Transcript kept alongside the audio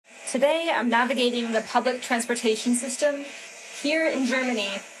Today, I'm navigating the public transportation system. Here in Germany,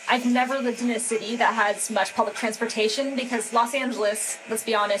 I've never lived in a city that has much public transportation because Los Angeles, let's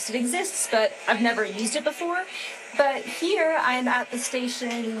be honest, it exists, but I've never used it before. But here, I'm at the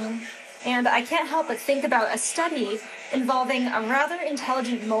station, and I can't help but think about a study involving a rather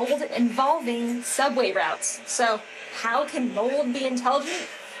intelligent mold involving subway routes. So, how can mold be intelligent?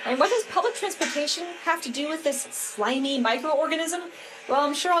 And what does public transportation have to do with this slimy microorganism? Well,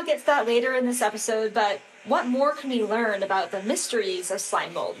 I'm sure I'll get to that later in this episode, but what more can we learn about the mysteries of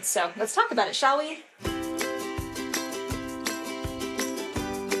slime mold? So let's talk about it, shall we?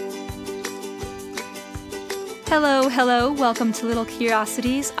 Hello, welcome to Little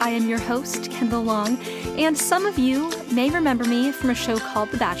Curiosities. I am your host, Kendall Long, and some of you may remember me from a show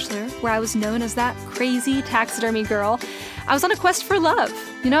called The Bachelor, where I was known as that crazy taxidermy girl. I was on a quest for love,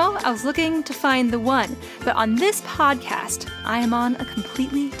 I was looking to find the one. But on this podcast, I am on a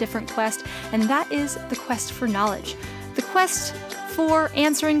completely different quest, and that is the quest for knowledge. The quest for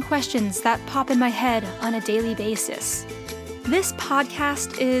answering questions that pop in my head on a daily basis. This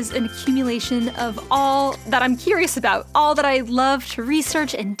podcast is an accumulation of all that I'm curious about, all that I love to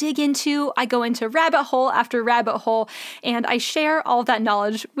research and dig into. I go into rabbit hole after rabbit hole, and I share all of that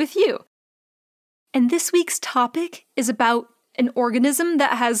knowledge with you. And this week's topic is about an organism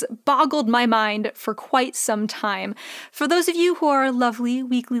that has boggled my mind for quite some time. For those of you who are lovely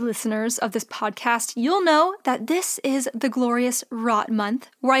weekly listeners of this podcast, you'll know that this is the glorious rot month,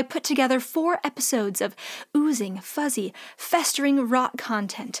 where I put together 4 episodes of oozing, fuzzy, festering rot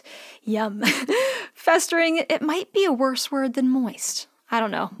content. Yum. Festering, it might be a worse word than moist. I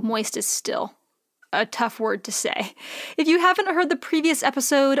don't know, moist is still a tough word to say. If you haven't heard the previous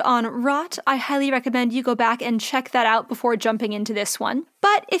episode on rot, I highly recommend you go back and check that out before jumping into this one.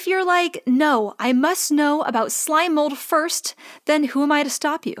 But if you're like, no, I must know about slime mold first, then who am I to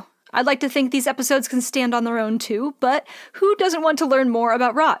stop you? I'd like to think these episodes can stand on their own too, but who doesn't want to learn more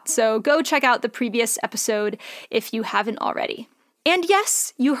about rot? So go check out the previous episode if you haven't already. And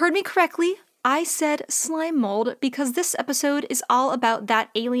yes, you heard me correctly. I said slime mold because this episode is all about that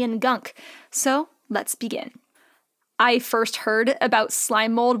alien gunk. So let's begin. I first heard about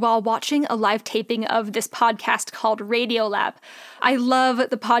slime mold while watching a live taping of this podcast called Radiolab. I love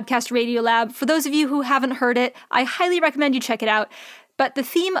the podcast Radiolab. For those of you who haven't heard it, I highly recommend you check it out. But the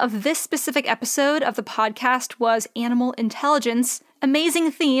theme of this specific episode of the podcast was animal intelligence. Amazing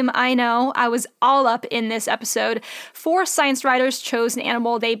theme, I know. I was all up in this episode. 4 science writers chose an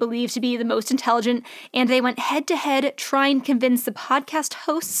animal they believed to be the most intelligent, and they went head-to-head trying to convince the podcast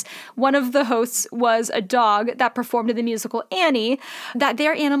hosts, one of the hosts was a dog that performed in the musical Annie, that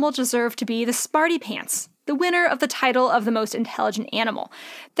their animal deserved to be the Smarty Pants, the winner of the title of the most intelligent animal.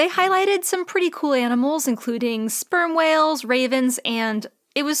 They highlighted some pretty cool animals, including sperm whales, ravens, and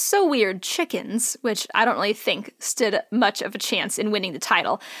it was so weird, chickens, which I don't really think stood much of a chance in winning the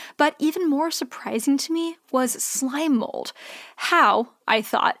title. But even more surprising to me was slime mold. How, I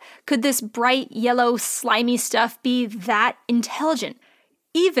thought, could this bright yellow slimy stuff be that intelligent?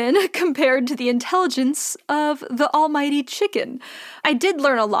 Even compared to the intelligence of the almighty chicken. I did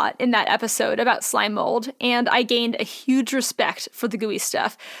learn a lot in that episode about slime mold, and I gained a huge respect for the gooey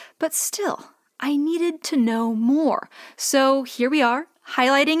stuff. But still, I needed to know more. So here we are,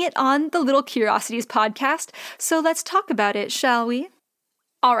 highlighting it on the Little Curiosities podcast. So let's talk about it, shall we?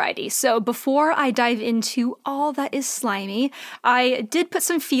 Alrighty, so before I dive into all that is slimy, I did put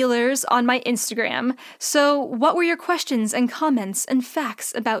some feelers on my Instagram. So what were your questions and comments and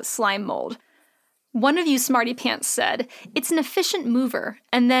facts about slime mold? One of you smarty pants said, it's an efficient mover,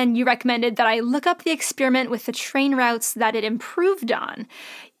 and then you recommended that I look up the experiment with the train routes that it improved on.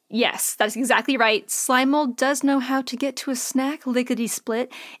 Yes, that's exactly right. Slime mold does know how to get to a snack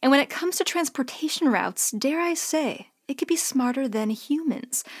lickety-split, and when it comes to transportation routes, dare I say, it could be smarter than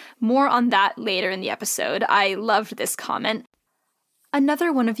humans. More on that later in the episode. I loved this comment.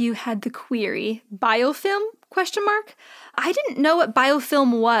 Another one of you had the query, biofilm? I didn't know what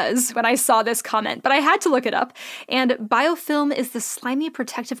biofilm was when I saw this comment, but I had to look it up. And biofilm is the slimy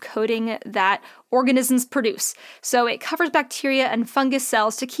protective coating that organisms produce. So it covers bacteria and fungus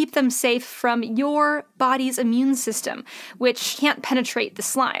cells to keep them safe from your body's immune system, which can't penetrate the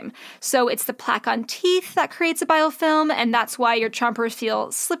slime. So it's the plaque on teeth that creates a biofilm, and that's why your chompers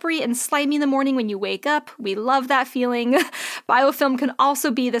feel slippery and slimy in the morning when you wake up. We love that feeling. Biofilm can also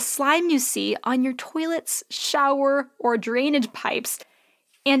be the slime you see on your toilets, shower, or drainage pipes.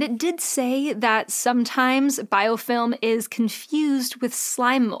 And it did say that sometimes biofilm is confused with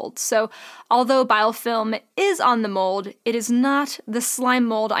slime mold. So although biofilm is on the mold, it is not the slime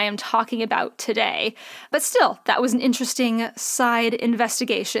mold I am talking about today. But still, that was an interesting side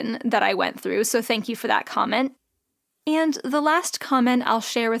investigation that I went through, so thank you for that comment. And the last comment I'll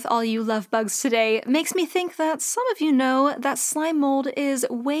share with all you love bugs today makes me think that some of you know that slime mold is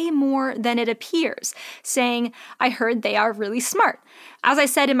way more than it appears, saying, I heard they are really smart. As I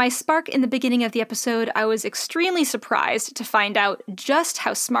said in my spark in the beginning of the episode, I was extremely surprised to find out just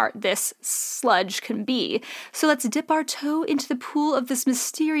how smart this sludge can be. So let's dip our toe into the pool of this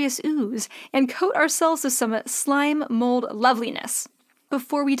mysterious ooze and coat ourselves with some slime mold loveliness.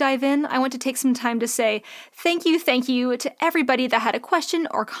 Before we dive in, I want to take some time to say thank you to everybody that had a question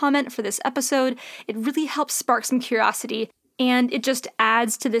or comment for this episode. It really helps spark some curiosity, and it just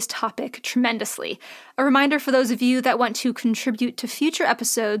adds to this topic tremendously. A reminder for those of you that want to contribute to future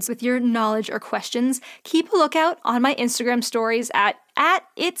episodes with your knowledge or questions, keep a lookout on my Instagram stories at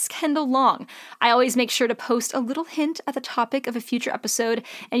It's Kendall Long. I always make sure to post a little hint at the topic of a future episode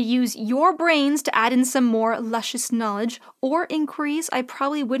and use your brains to add in some more luscious knowledge or inquiries I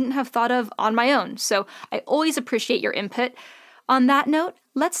probably wouldn't have thought of on my own, so I always appreciate your input. On that note,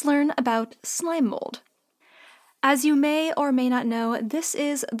 let's learn about slime mold. As you may or may not know, this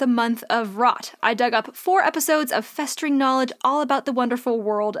is the month of rot. I dug up 4 episodes of festering knowledge all about the wonderful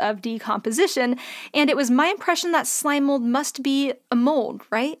world of decomposition, and it was my impression that slime mold must be a mold,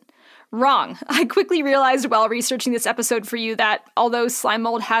 right? Wrong. I quickly realized while researching this episode for you that although slime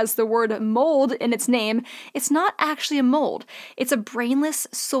mold has the word mold in its name, it's not actually a mold. It's a brainless,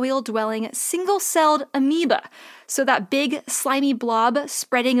 soil-dwelling, single-celled amoeba. So that big, slimy blob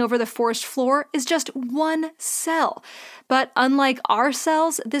spreading over the forest floor is just one cell. But unlike our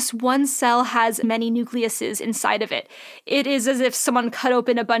cells, this one cell has many nucleuses inside of it. It is as if someone cut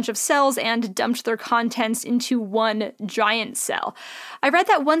open a bunch of cells and dumped their contents into one giant cell. I read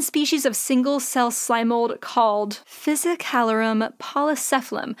that one species of single-cell slime mold called Physicallium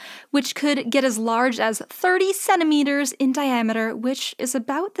polycephalum, which could get as large as 30 centimeters in diameter, which is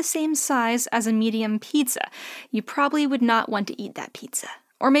about the same size as a medium pizza. You probably would not want to eat that pizza.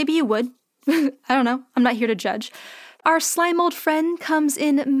 Or maybe you would. I don't know. I'm not here to judge. Our slime mold friend comes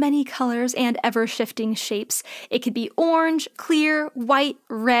in many colors and ever-shifting shapes. It could be orange, clear, white,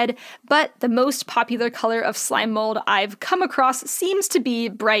 red, but the most popular color of slime mold I've come across seems to be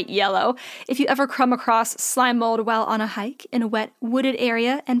bright yellow. If you ever come across slime mold while on a hike in a wet, wooded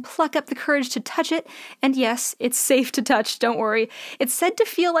area and pluck up the courage to touch it, and yes, it's safe to touch, don't worry, it's said to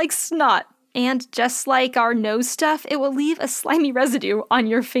feel like snot. And just like our nose stuff, it will leave a slimy residue on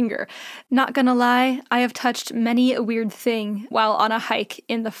your finger. Not gonna lie, I have touched many a weird thing while on a hike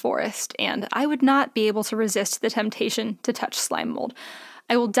in the forest, and I would not be able to resist the temptation to touch slime mold.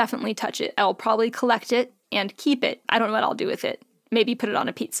 I will definitely touch it. I'll probably collect it and keep it. I don't know what I'll do with it. Maybe put it on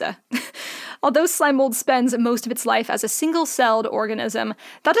a pizza. Although slime mold spends most of its life as a single-celled organism,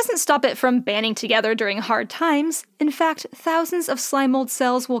 that doesn't stop it from banding together during hard times. In fact, thousands of slime mold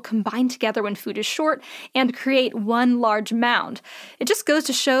cells will combine together when food is short and create one large mound. It just goes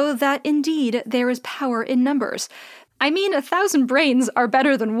to show that, indeed, there is power in numbers. I mean, 1,000 brains are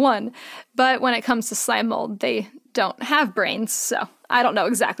better than one, but when it comes to slime mold, they don't have brains, so I don't know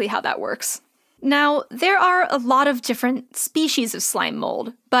exactly how that works. Now, there are a lot of different species of slime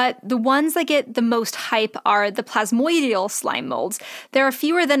mold, but the ones that get the most hype are the plasmoidal slime molds. There are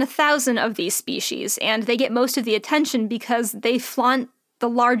fewer than 1,000 of these species, and they get most of the attention because they flaunt the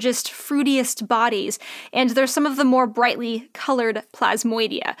largest, fruitiest bodies, and they're some of the more brightly colored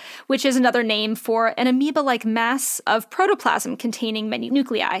plasmoidea, which is another name for an amoeba-like mass of protoplasm containing many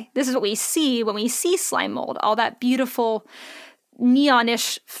nuclei. This is what we see when we see slime mold, all that beautiful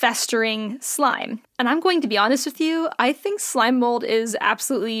neonish festering slime. And I'm going to be honest with you, I think slime mold is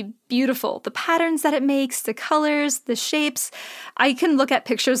absolutely beautiful. The patterns that it makes, the colors, the shapes. I can look at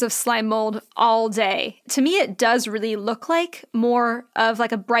pictures of slime mold all day. To me, it does really look like more of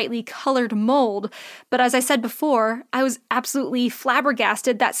like a brightly colored mold. But as I said before, I was absolutely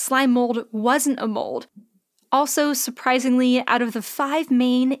flabbergasted that slime mold wasn't a mold. Also, surprisingly, out of the 5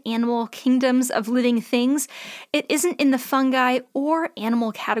 main animal kingdoms of living things, it isn't in the fungi or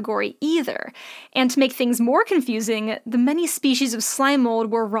animal category either. And to make things more confusing, the many species of slime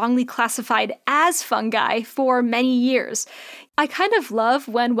mold were wrongly classified as fungi for many years. I kind of love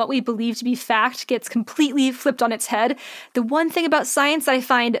when what we believe to be fact gets completely flipped on its head. The one thing about science that I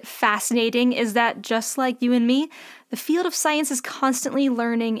find fascinating is that, just like you and me, The field of science is constantly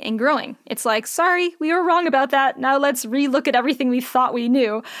learning and growing. It's like, sorry, we were wrong about that. Now let's relook at everything we thought we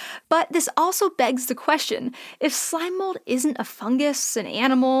knew. But this also begs the question, if slime mold isn't a fungus, an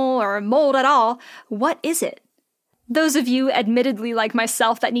animal, or a mold at all, what is it? Those of you, admittedly like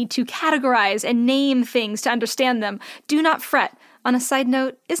myself, that need to categorize and name things to understand them, do not fret. On a side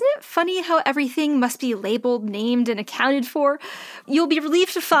note, isn't it funny how everything must be labeled, named, and accounted for? You'll be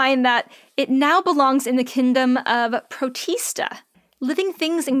relieved to find that it now belongs in the kingdom of Protista. Living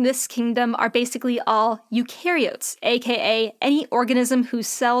things in this kingdom are basically all eukaryotes, aka any organism whose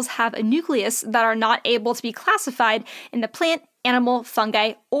cells have a nucleus that are not able to be classified in the plant, animal,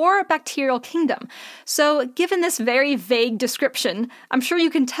 fungi, or bacterial kingdom. So, given this very vague description, I'm sure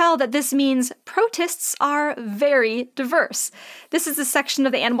you can tell that this means protists are very diverse. This is the section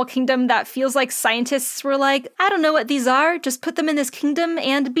of the animal kingdom that feels like scientists were like, I don't know what these are, just put them in this kingdom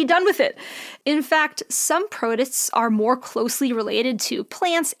and be done with it. In fact, some protists are more closely related to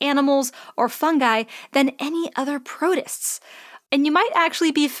plants, animals, or fungi than any other protists. And you might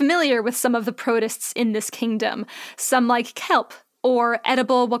actually be familiar with some of the protists in this kingdom, some like kelp, or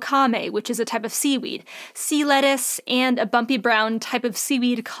edible wakame, which is a type of seaweed, sea lettuce, and a bumpy brown type of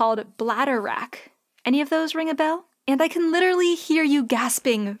seaweed called bladderwrack. Any of those ring a bell? And I can literally hear you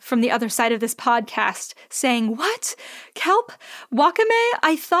gasping from the other side of this podcast, saying, what? Kelp? Wakame?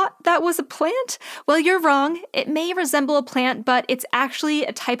 I thought that was a plant? Well, you're wrong. It may resemble a plant, but it's actually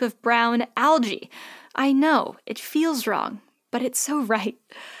a type of brown algae. I know, it feels wrong, but it's so right.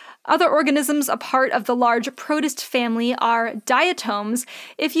 Other organisms a part of the large protist family are diatoms.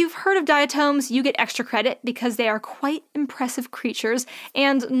 If you've heard of diatoms, you get extra credit because they are quite impressive creatures,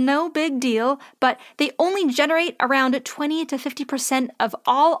 and no big deal, but they only generate around 20 to 50% of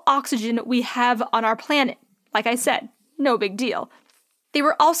all oxygen we have on our planet. Like I said, no big deal. They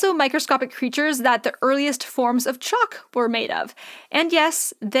were also microscopic creatures that the earliest forms of chalk were made of. And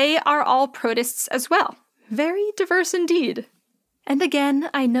yes, they are all protists as well. Very diverse indeed. And again,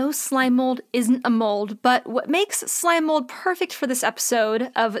 I know slime mold isn't a mold, but what makes slime mold perfect for this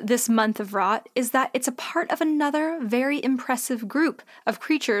episode of this month of rot is that it's a part of another very impressive group of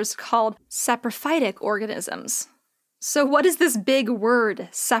creatures called saprophytic organisms. So what is this big word,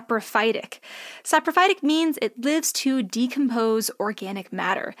 saprophytic? Saprophytic means it lives to decompose organic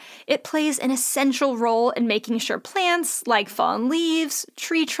matter. It plays an essential role in making sure plants, like fallen leaves,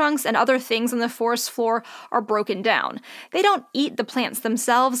 tree trunks, and other things on the forest floor are broken down. They don't eat the plants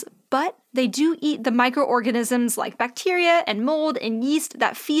themselves, but they do eat the microorganisms like bacteria and mold and yeast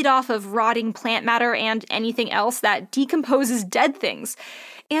that feed off of rotting plant matter and anything else that decomposes dead things.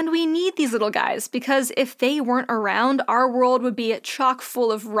 And we need these little guys because if they weren't around, our world would be chock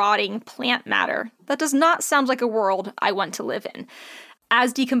full of rotting plant matter. That does not sound like a world I want to live in.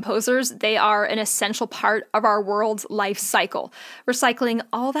 As decomposers, they are an essential part of our world's life cycle, recycling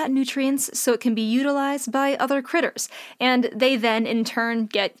all that nutrients so it can be utilized by other critters, and they then in turn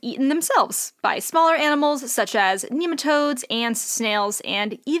get eaten themselves by smaller animals such as nematodes, ants, snails,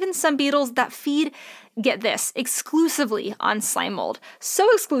 and even some beetles that feed, get this, exclusively on slime mold. So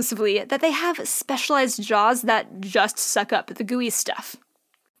exclusively that they have specialized jaws that just suck up the gooey stuff.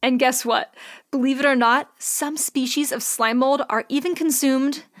 And guess what? Believe it or not, some species of slime mold are even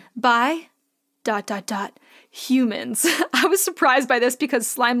consumed by ... humans. I was surprised by this because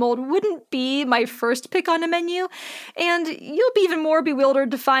slime mold wouldn't be my first pick on a menu, and you'll be even more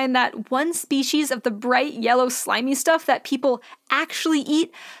bewildered to find that one species of the bright yellow slimy stuff that people actually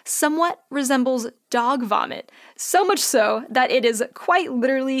eat somewhat resembles dog vomit. So much so that it is quite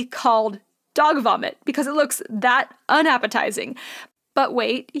literally called dog vomit because it looks that unappetizing. But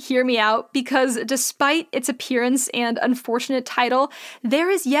wait, hear me out, because despite its appearance and unfortunate title, there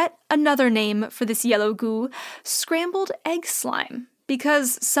is yet another name for this yellow goo, scrambled egg slime.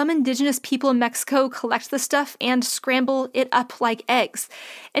 Because some indigenous people in Mexico collect the stuff and scramble it up like eggs.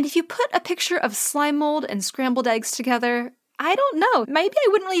 And if you put a picture of slime mold and scrambled eggs together, I don't know, maybe I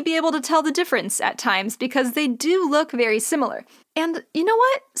wouldn't really be able to tell the difference at times because they do look very similar. And you know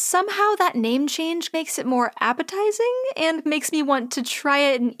what? Somehow that name change makes it more appetizing and makes me want to try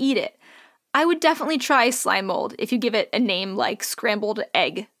it and eat it. I would definitely try slime mold if you give it a name like scrambled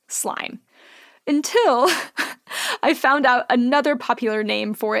egg slime. Until I found out another popular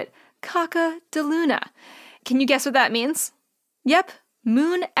name for it, caca de luna. Can you guess what that means? Yep.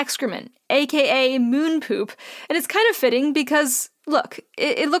 Moon excrement, aka moon poop, and it's kind of fitting because, look,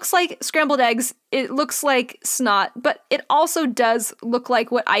 it looks like scrambled eggs, it looks like snot, but it also does look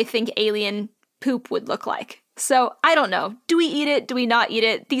like what I think alien poop would look like. So, I don't know. Do we eat it? Do we not eat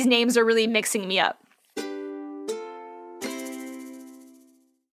it? These names are really mixing me up.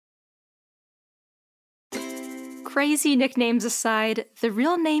 crazy nicknames aside, the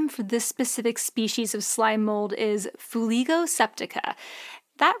real name for this specific species of slime mold is Fuligo septica.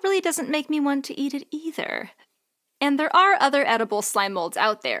 That really doesn't make me want to eat it either. And there are other edible slime molds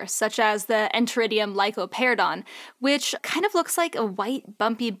out there, such as the Enteridium lycoperdon, which kind of looks like a white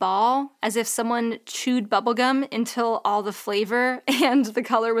bumpy ball, as if someone chewed bubblegum until all the flavor and the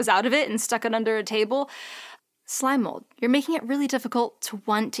color was out of it and stuck it under a table. Slime mold, you're making it really difficult to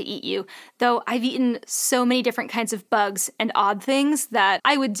want to eat you, though I've eaten so many different kinds of bugs and odd things that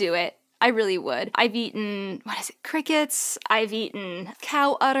I would do it. I really would. I've eaten, crickets, I've eaten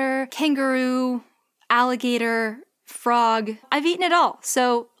cow udder, kangaroo, alligator, frog. I've eaten it all.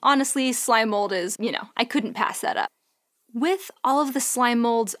 So honestly, slime mold is, I couldn't pass that up. With all of the slime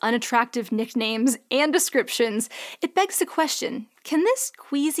mold's unattractive nicknames and descriptions, it begs the question, can this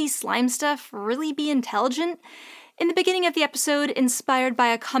queasy slime stuff really be intelligent? In the beginning of the episode, inspired by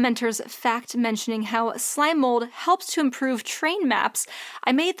a commenter's fact mentioning how slime mold helps to improve train maps,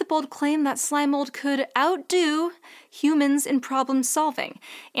 I made the bold claim that slime mold could outdo humans in problem solving.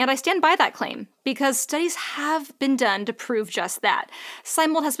 And I stand by that claim, because studies have been done to prove just that.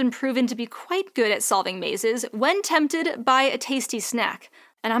 Slime mold has been proven to be quite good at solving mazes when tempted by a tasty snack.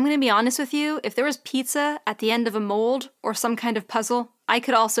 And I'm going to be honest with you, if there was pizza at the end of a mold or some kind of puzzle, I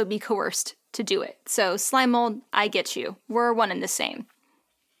could also be coerced to do it. So slime mold, I get you. We're one and the same.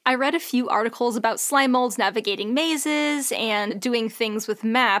 I read a few articles about slime molds navigating mazes and doing things with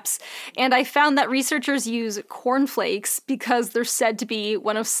maps, and I found that researchers use cornflakes because they're said to be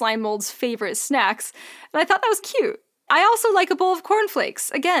one of slime mold's favorite snacks, and I thought that was cute. I also like a bowl of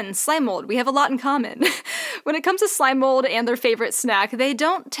cornflakes. Again, slime mold, we have a lot in common. When it comes to slime mold and their favorite snack, they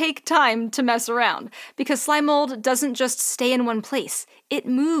don't take time to mess around, because slime mold doesn't just stay in one place. It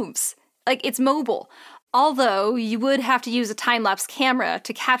moves. It's mobile. Although you would have to use a time-lapse camera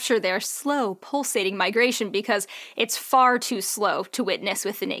to capture their slow, pulsating migration because it's far too slow to witness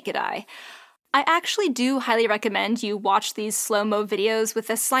with the naked eye. I actually do highly recommend you watch these slow-mo videos with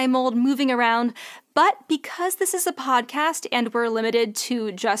the slime mold moving around, but because this is a podcast and we're limited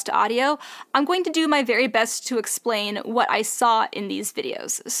to just audio, I'm going to do my very best to explain what I saw in these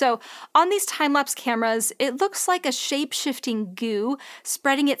videos. So, on these time-lapse cameras, it looks like a shape-shifting goo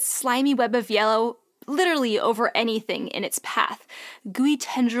spreading its slimy web of yellow literally over anything in its path. Gooey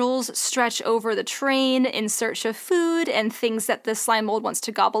tendrils stretch over the train in search of food and things that the slime mold wants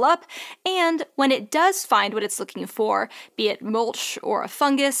to gobble up, and when it does find what it's looking for, be it mulch or a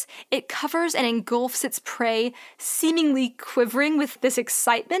fungus, it covers and engulfs its prey, seemingly quivering with this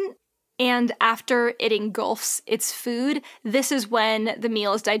excitement. And after it engulfs its food, this is when the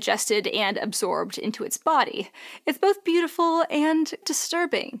meal is digested and absorbed into its body. It's both beautiful and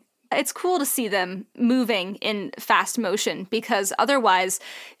disturbing. It's cool to see them moving in fast motion because otherwise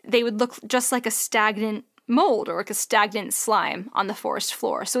they would look just like a stagnant mold or like a stagnant slime on the forest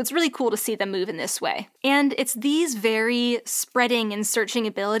floor. So it's really cool to see them move in this way. And it's these very spreading and searching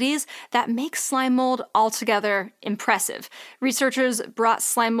abilities that make slime mold altogether impressive. Researchers brought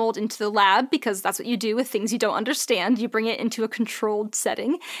slime mold into the lab because that's what you do with things you don't understand. You bring it into a controlled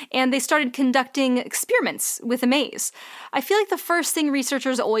setting, and they started conducting experiments with a maze. I feel like the first thing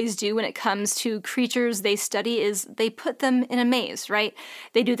researchers always do when it comes to creatures they study is they put them in a maze, right?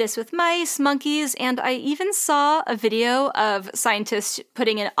 They do this with mice, monkeys, and I even saw a video of scientists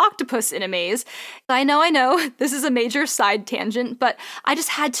putting an octopus in a maze. I know, this is a major side tangent, but I just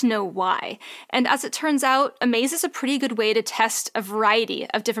had to know why. And as it turns out, a maze is a pretty good way to test a variety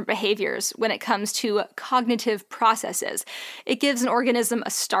of different behaviors when it comes to cognitive processes. It gives an organism a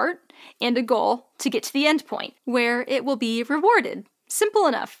start and a goal to get to the end point, where it will be rewarded. Simple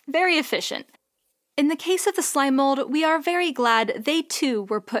enough, very efficient. In the case of the slime mold, we are very glad they too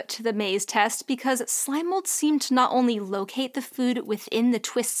were put to the maze test because slime mold seemed to not only locate the food within the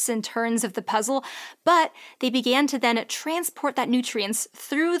twists and turns of the puzzle, but they began to then transport that nutrients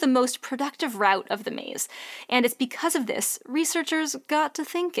through the most productive route of the maze. And it's because of this, researchers got to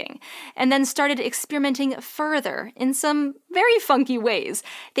thinking, and then started experimenting further in some very funky ways.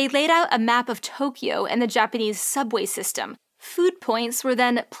 They laid out a map of Tokyo and the Japanese subway system. Food points were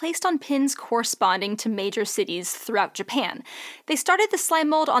then placed on pins corresponding to major cities throughout Japan. They started the slime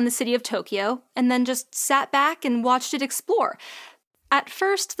mold on the city of Tokyo, and then just sat back and watched it explore. At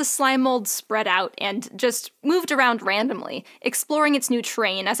first, the slime mold spread out and just moved around randomly, exploring its new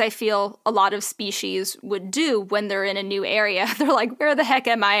terrain, as I feel a lot of species would do when they're in a new area. They're like, where the heck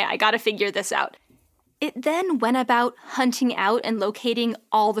am I? I gotta figure this out. It then went about hunting out and locating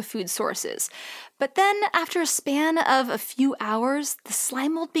all the food sources. But then, after a span of a few hours, the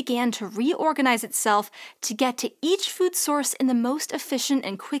slime mold began to reorganize itself to get to each food source in the most efficient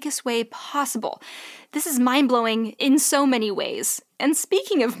and quickest way possible. This is mind-blowing in so many ways. And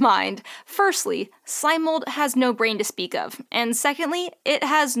speaking of mind, firstly, slime mold has no brain to speak of, and secondly, it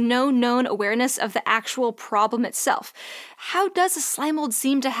has no known awareness of the actual problem itself. How does a slime mold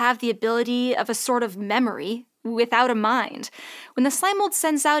seem to have the ability of a sort of memory without a mind? When the slime mold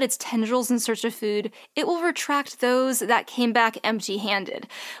sends out its tendrils in search of food, it will retract those that came back empty-handed.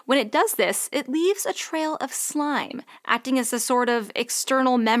 When it does this, it leaves a trail of slime, acting as a sort of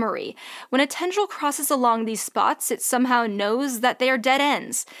external memory. When a tendril crosses along these spots, it somehow knows that they are dead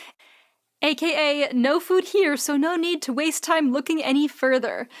ends. AKA, no food here, so no need to waste time looking any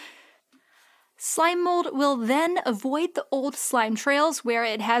further. Slime mold will then avoid the old slime trails where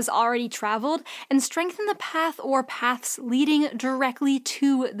it has already traveled and strengthen the path or paths leading directly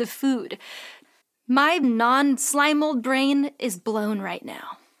to the food. My non-slime mold brain is blown right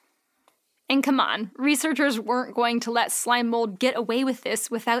now. And come on, researchers weren't going to let slime mold get away with this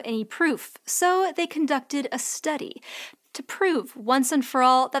without any proof, so they conducted a study to prove once and for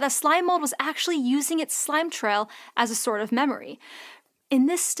all that the slime mold was actually using its slime trail as a sort of memory. In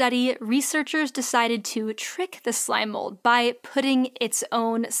this study, researchers decided to trick the slime mold by putting its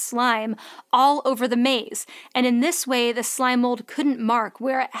own slime all over the maze, and in this way the slime mold couldn't mark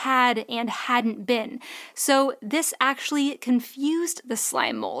where it had and hadn't been. So this actually confused the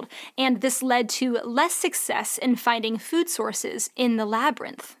slime mold, and this led to less success in finding food sources in the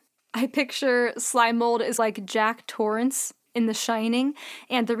labyrinth. I picture slime mold is like Jack Torrance in The Shining,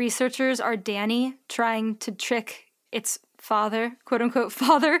 and the researchers are Danny trying to trick its father, quote-unquote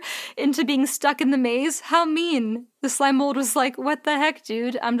father, into being stuck in the maze. How mean. The slime mold was like, what the heck,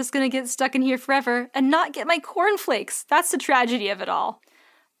 dude? I'm just gonna get stuck in here forever and not get my cornflakes. That's the tragedy of it all.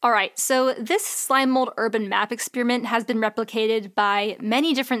 Alright, so this slime mold urban map experiment has been replicated by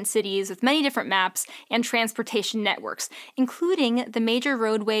many different cities with many different maps and transportation networks, including the major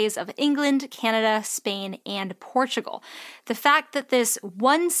roadways of England, Canada, Spain, and Portugal. The fact that this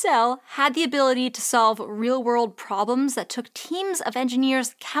one cell had the ability to solve real-world problems that took teams of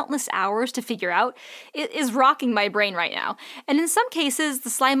engineers countless hours to figure out is rocking my brain right now. And in some cases,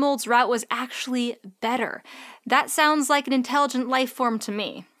 the slime mold's route was actually better. That sounds like an intelligent life form to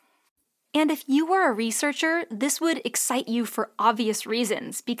me. And if you were a researcher, this would excite you for obvious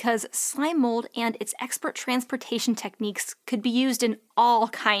reasons, because slime mold and its expert transportation techniques could be used in all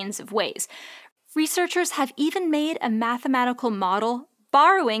kinds of ways. Researchers have even made a mathematical model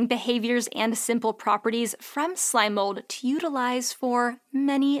borrowing behaviors and simple properties from slime mold to utilize for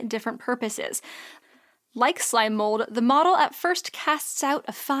many different purposes. Like slime mold, the model at first casts out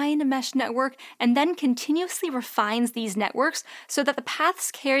a fine mesh network and then continuously refines these networks so that the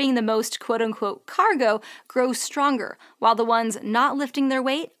paths carrying the most quote-unquote cargo grow stronger, while the ones not lifting their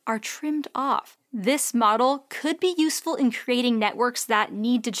weight are trimmed off. This model could be useful in creating networks that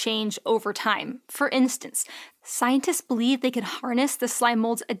need to change over time. For instance, scientists believe they could harness the slime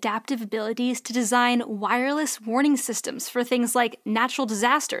mold's adaptive abilities to design wireless warning systems for things like natural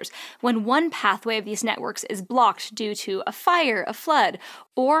disasters, when one pathway of these networks is blocked due to a fire, a flood,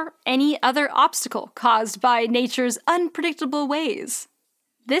 or any other obstacle caused by nature's unpredictable ways.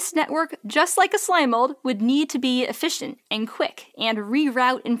 This network, just like a slime mold, would need to be efficient and quick and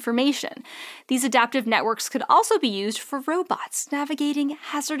reroute information. These adaptive networks could also be used for robots navigating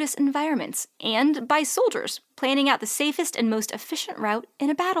hazardous environments and by soldiers planning out the safest and most efficient route in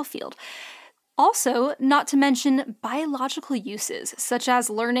a battlefield. Also, not to mention biological uses, such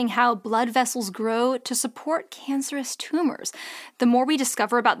as learning how blood vessels grow to support cancerous tumors. The more we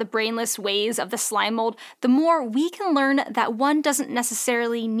discover about the brainless ways of the slime mold, the more we can learn that one doesn't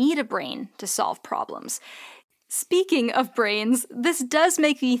necessarily need a brain to solve problems. Speaking of brains, this does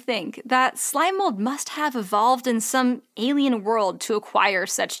make me think that slime mold must have evolved in some alien world to acquire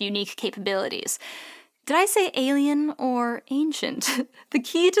such unique capabilities. Did I say alien or ancient? The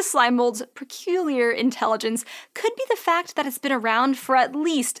key to slime mold's peculiar intelligence could be the fact that it's been around for at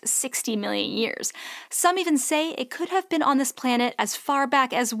least 60 million years. Some even say it could have been on this planet as far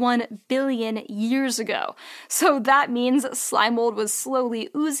back as 1 billion years ago. So that means slime mold was slowly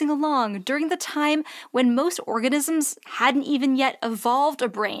oozing along during the time when most organisms hadn't even yet evolved a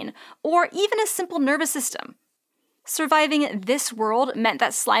brain, or even a simple nervous system. Surviving this world meant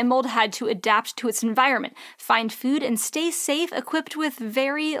that slime mold had to adapt to its environment, find food, and stay safe equipped with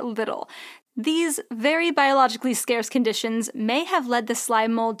very little. These very biologically scarce conditions may have led the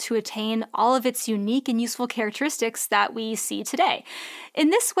slime mold to attain all of its unique and useful characteristics that we see today.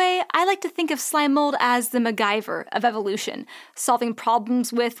 In this way, I like to think of slime mold as the MacGyver of evolution, solving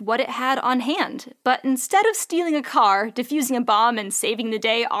problems with what it had on hand. But instead of stealing a car, defusing a bomb, and saving the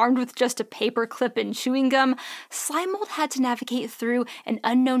day armed with just a paper clip and chewing gum, slime mold had to navigate through an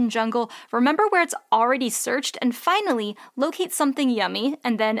unknown jungle, remember where it's already searched, and finally locate something yummy,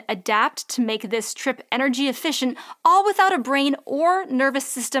 and then adapt to make this trip energy efficient, all without a brain or nervous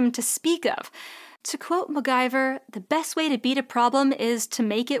system to speak of. To quote MacGyver, the best way to beat a problem is to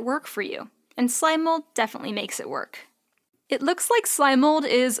make it work for you. And slime mold definitely makes it work. It looks like slime mold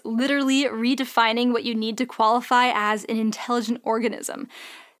is literally redefining what you need to qualify as an intelligent organism.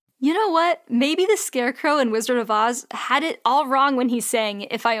 You know what? Maybe the Scarecrow in Wizard of Oz had it all wrong when he sang,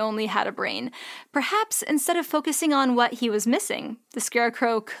 "If I Only Had a Brain." Perhaps instead of focusing on what he was missing, the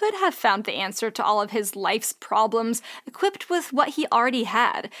Scarecrow could have found the answer to all of his life's problems equipped with what he already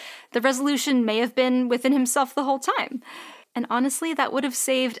had. The resolution may have been within himself the whole time. And honestly, that would have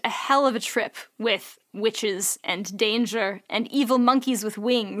saved a hell of a trip with witches and danger and evil monkeys with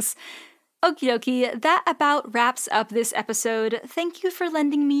wings. Okie dokie, that about wraps up this episode. Thank you for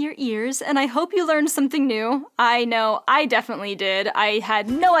lending me your ears, and I hope you learned something new. I know, I definitely did. I had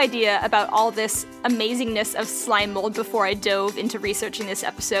no idea about all this amazingness of slime mold before I dove into researching this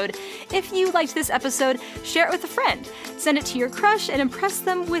episode. If you liked this episode, share it with a friend. Send it to your crush and impress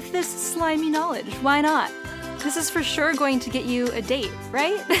them with this slimy knowledge. Why not? This is for sure going to get you a date,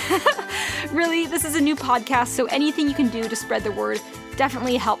 right? Really, this is a new podcast, so anything you can do to spread the word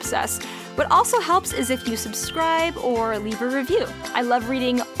definitely helps us. What also helps is if you subscribe or leave a review. I love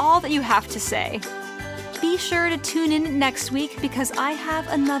reading all that you have to say. Be sure to tune in next week because I have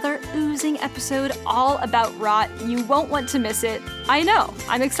another oozing episode all about rot. You won't want to miss it. I know,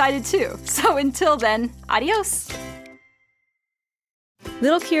 I'm excited too. So until then, adios!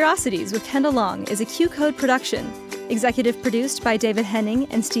 Little Curiosities with Kendall Long is a Q-Code production. Executive produced by David Henning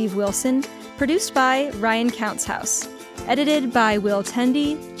and Steve Wilson. Produced by Ryan Countshouse. Edited by Will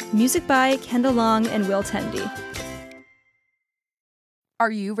Tendy. Music by Kendall Long and Will Tendy.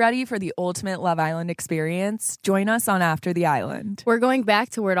 Are you ready for the ultimate Love Island experience? Join us on After the Island. We're going back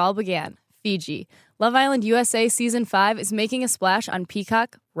to where it all began, Fiji. Love Island USA Season 5 is making a splash on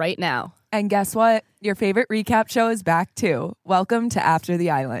Peacock right now. And guess what? Your favorite recap show is back too. Welcome to After the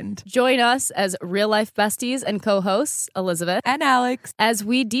Island. Join us as real-life besties and co-hosts, Elizabeth and Alex, as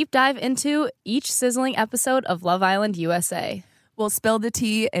we deep dive into each sizzling episode of Love Island USA. We'll spill the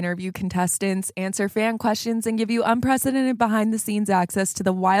tea, interview contestants, answer fan questions, and give you unprecedented behind-the-scenes access to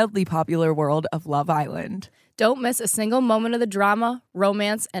the wildly popular world of Love Island. Don't miss a single moment of the drama,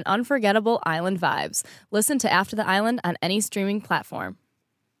 romance, and unforgettable island vibes. Listen to After the Island on any streaming platform.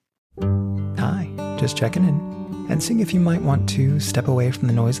 Hi, just checking in and seeing if you might want to step away from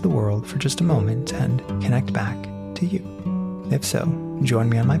the noise of the world for just a moment and connect back to you. If so, join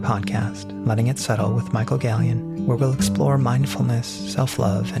me on my podcast, Letting It Settle with Michael Gallion, where we'll explore mindfulness,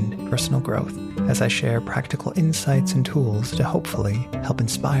 self-love, and personal growth as I share practical insights and tools to hopefully help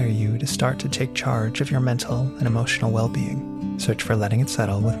inspire you to start to take charge of your mental and emotional well-being. Search for Letting It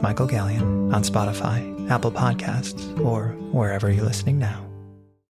Settle with Michael Gallion on Spotify, Apple Podcasts, or wherever you're listening now.